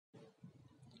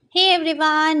Hey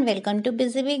everyone, welcome to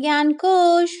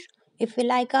busybeegyankosh. If you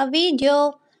like our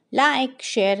video, like,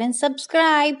 share and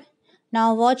subscribe.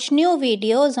 Now watch new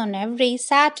videos on every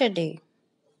Saturday.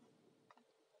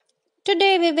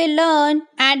 Today we will learn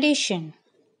addition.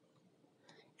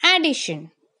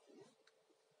 Addition.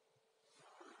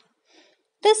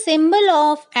 The symbol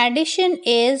of addition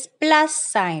is plus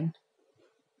sign.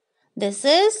 This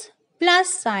is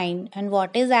plus sign. And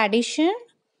what is addition?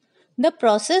 The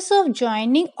process of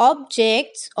joining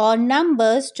objects or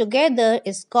numbers together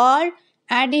is called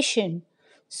addition.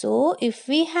 So, if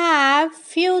we have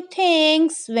few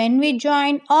things when we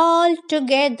join all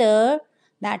together,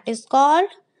 that is called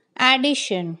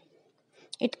addition.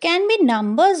 It can be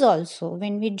numbers also.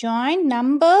 When we join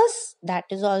numbers, that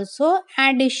is also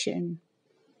addition.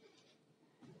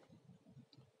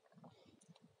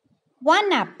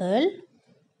 One apple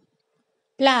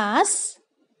plus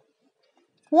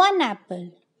one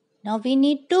apple. Now we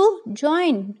need to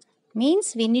join,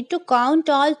 means we need to count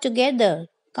all together.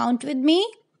 Count with me.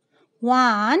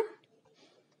 1,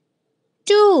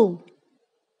 2.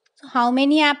 So how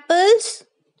many apples?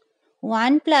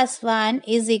 1 plus 1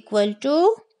 is equal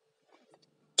to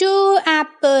 2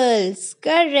 apples.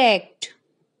 Correct.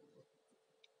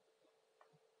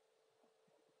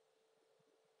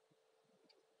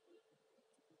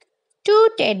 Two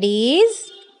teddies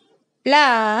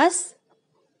plus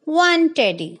 1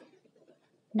 teddy.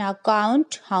 Now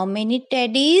count how many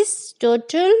teddies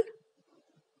total?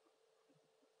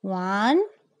 1,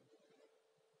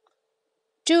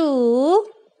 2,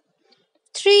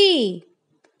 3.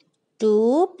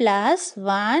 2 plus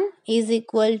 1 is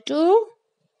equal to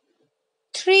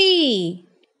 3.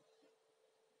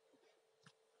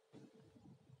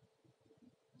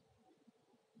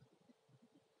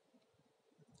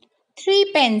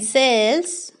 Three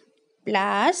pencils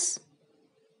plus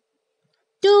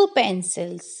 2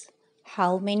 pencils.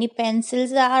 How many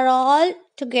pencils are all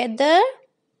together?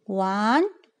 1,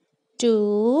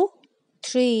 2,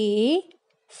 3,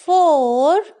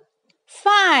 4,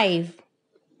 5.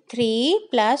 3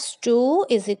 plus 2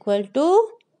 is equal to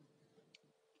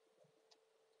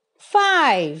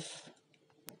 5.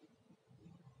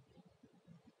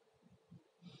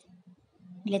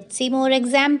 Let's see more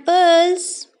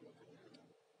examples.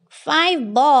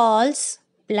 5 balls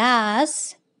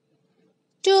plus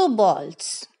 2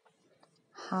 balls.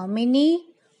 How many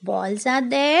balls are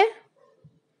there?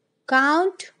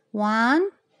 Count 1,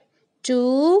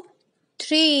 2,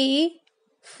 3,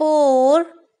 4,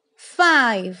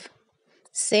 5,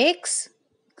 6,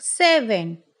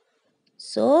 7.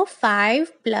 So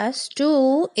 5 plus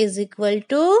 2 is equal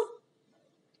to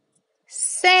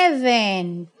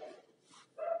 7.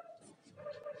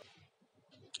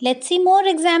 Let's see more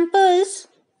examples.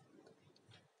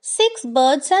 6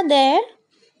 birds are there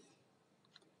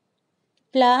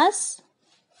plus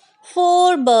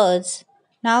 4 birds.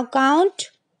 Now count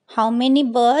how many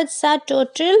birds are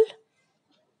total?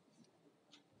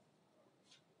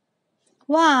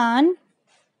 1,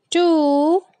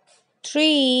 2,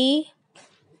 3,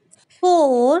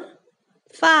 4,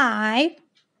 5,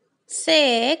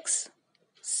 6,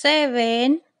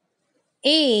 7,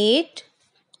 8,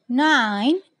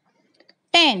 9,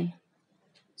 10.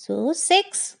 So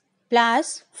 6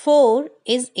 plus 4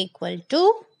 is equal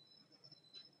to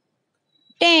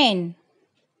 10.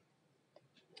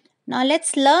 Now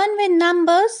let's learn with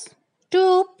numbers.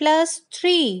 2 plus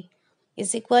 3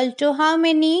 is equal to how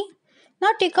many? Now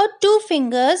take out 2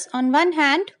 fingers on one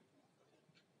hand.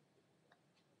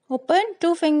 Open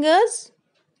 2 fingers.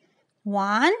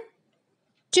 1,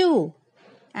 2.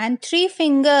 And 3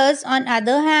 fingers on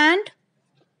other hand.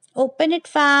 Open it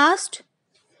fast.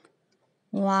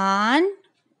 1,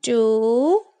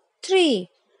 2, 3.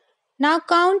 Now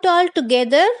count all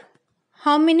together.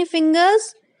 How many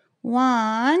fingers?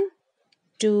 1,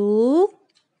 2,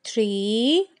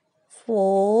 3,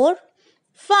 4,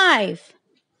 5.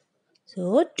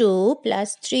 So 2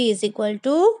 plus 3 is equal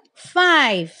to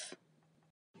 5.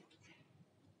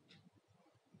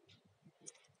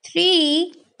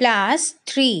 3 plus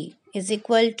 3 is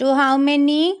equal to how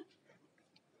many?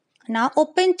 Now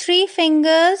open 3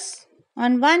 fingers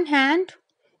on one hand.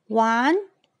 1,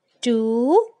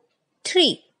 2,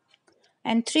 3.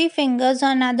 And 3 fingers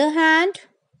on other hand.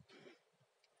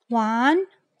 1,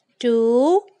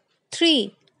 2,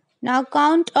 3. Now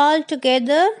count all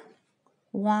together.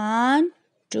 1,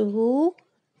 2,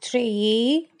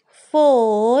 3,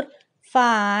 4,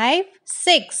 5,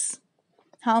 6.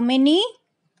 How many?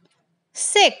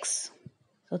 6.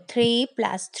 So 3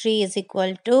 plus 3 is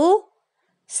equal to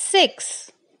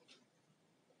 6.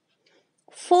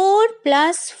 4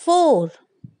 plus 4.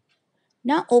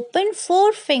 Now open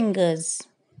 4 fingers.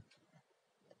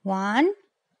 1,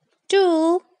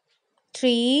 2,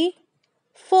 3,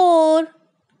 4.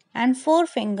 And 4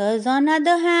 fingers on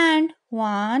other hand.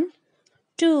 1,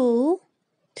 2,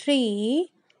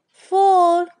 3,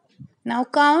 4. Now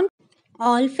count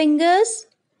all fingers.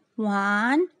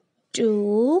 1,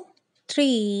 2,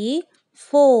 3,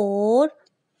 4,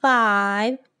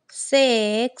 5,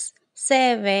 6,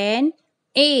 7,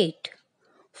 8.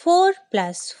 4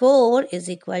 plus 4 is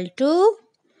equal to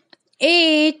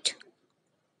 8.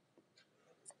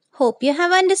 Hope you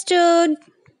have understood.